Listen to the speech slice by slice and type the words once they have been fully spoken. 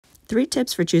3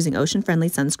 tips for choosing ocean-friendly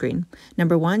sunscreen.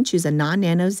 Number 1, choose a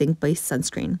non-nano zinc-based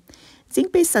sunscreen.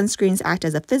 Zinc-based sunscreens act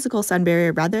as a physical sun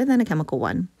barrier rather than a chemical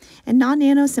one. And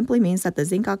non-nano simply means that the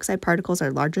zinc oxide particles are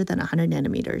larger than 100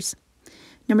 nanometers.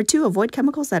 Number 2, avoid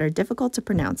chemicals that are difficult to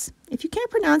pronounce. If you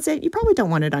can't pronounce it, you probably don't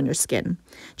want it on your skin.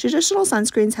 Traditional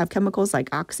sunscreens have chemicals like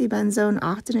oxybenzone,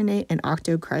 octinoate, and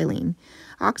octocrylene.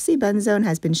 Oxybenzone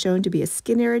has been shown to be a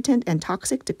skin irritant and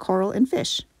toxic to coral and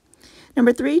fish.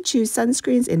 Number 3, choose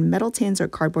sunscreens in metal tins or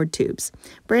cardboard tubes.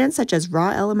 Brands such as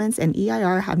Raw Elements and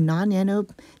EIR have non-nano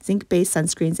zinc-based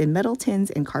sunscreens in metal tins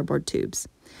and cardboard tubes.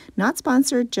 Not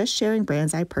sponsored, just sharing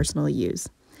brands I personally use.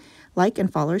 Like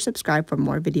and follow or subscribe for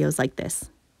more videos like this.